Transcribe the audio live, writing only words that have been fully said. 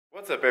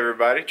What's up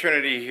everybody,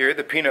 Trinity here,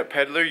 the Peanut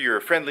Peddler, your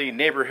friendly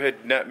neighborhood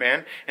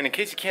nutman, and in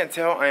case you can't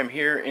tell, I am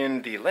here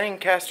in the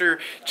Lancaster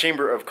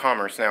Chamber of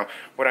Commerce. Now,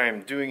 what I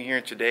am doing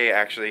here today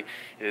actually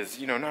is,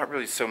 not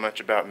really so much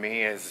about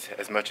me as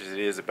much as it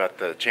is about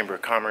the Chamber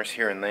of Commerce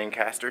here in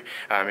Lancaster.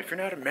 If you're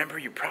not a member,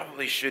 you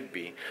probably should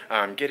be.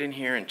 Get in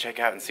here and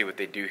check out and see what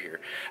they do here.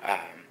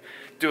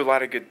 Do a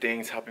lot of good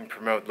things, helping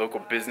promote local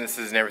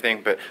businesses and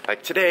everything, but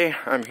like today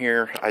I'm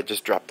here, I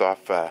just dropped off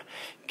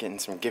getting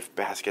some gift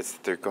baskets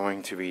that they're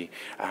going to be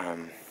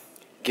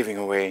giving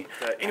away.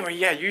 Anyway,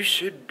 yeah, you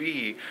should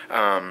be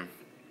a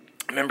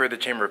member of the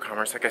Chamber of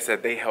Commerce. Like I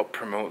said, they help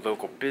promote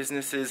local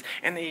businesses,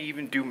 and they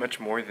even do much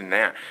more than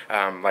that.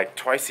 Like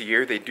twice a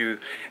year they do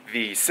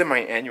the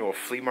semi-annual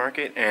flea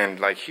market, and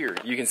like here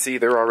you can see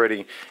they're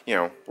already,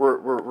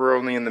 we're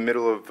only in the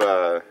middle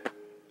of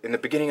in the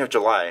beginning of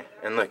July,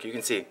 and look, you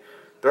can see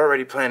they're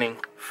already planning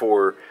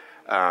for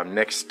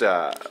next.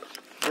 They're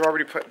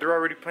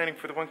already planning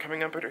for the one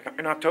coming up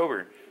in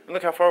October. And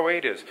look how far away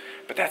it is.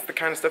 But that's the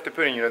kind of stuff they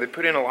put in. They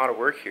put in a lot of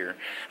work here,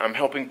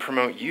 helping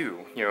promote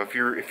you. If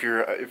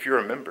you're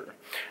a member.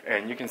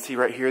 And you can see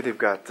right here they've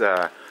got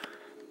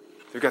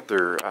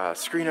their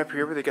screen up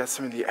here where they got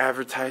some of the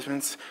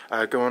advertisements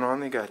going on.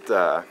 They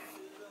got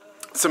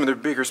some of their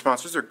bigger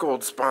sponsors, their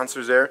gold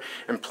sponsors there,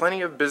 and plenty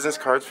of business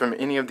cards from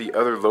any of the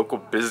other local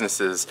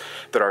businesses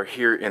that are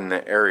here in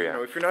the area.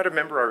 If you're not a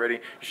member already,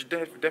 you should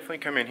definitely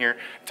come in here,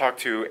 talk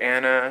to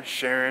Anna,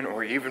 Sharon,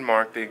 or even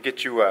Mark. They can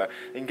get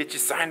you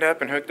signed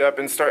up and hooked up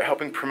and start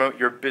helping promote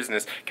your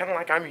business, kind of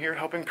like I'm here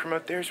helping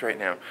promote theirs right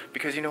now.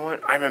 Because you know what?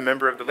 I'm a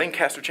member of the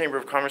Lancaster Chamber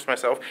of Commerce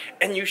myself,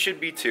 and you should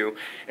be too.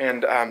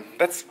 And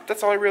that's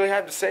all I really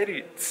have to say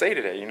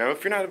today.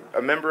 If you're not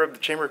a member of the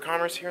Chamber of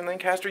Commerce here in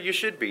Lancaster, you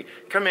should be.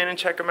 Come in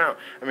and check them out.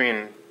 I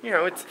mean,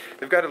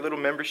 they've got a little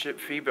membership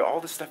fee, but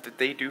all the stuff that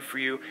they do for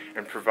you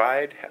and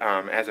provide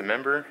as a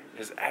member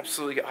is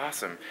absolutely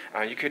awesome.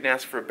 You couldn't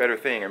ask for a better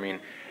thing. I mean,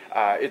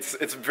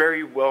 it's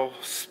very well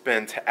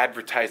spent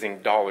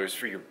advertising dollars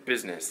for your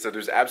business. So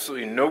there's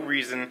absolutely no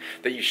reason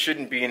that you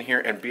shouldn't be in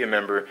here and be a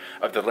member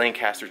of the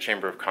Lancaster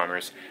Chamber of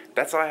Commerce.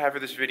 That's all I have for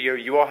this video.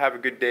 You all have a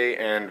good day,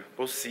 and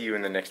we'll see you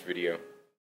in the next video.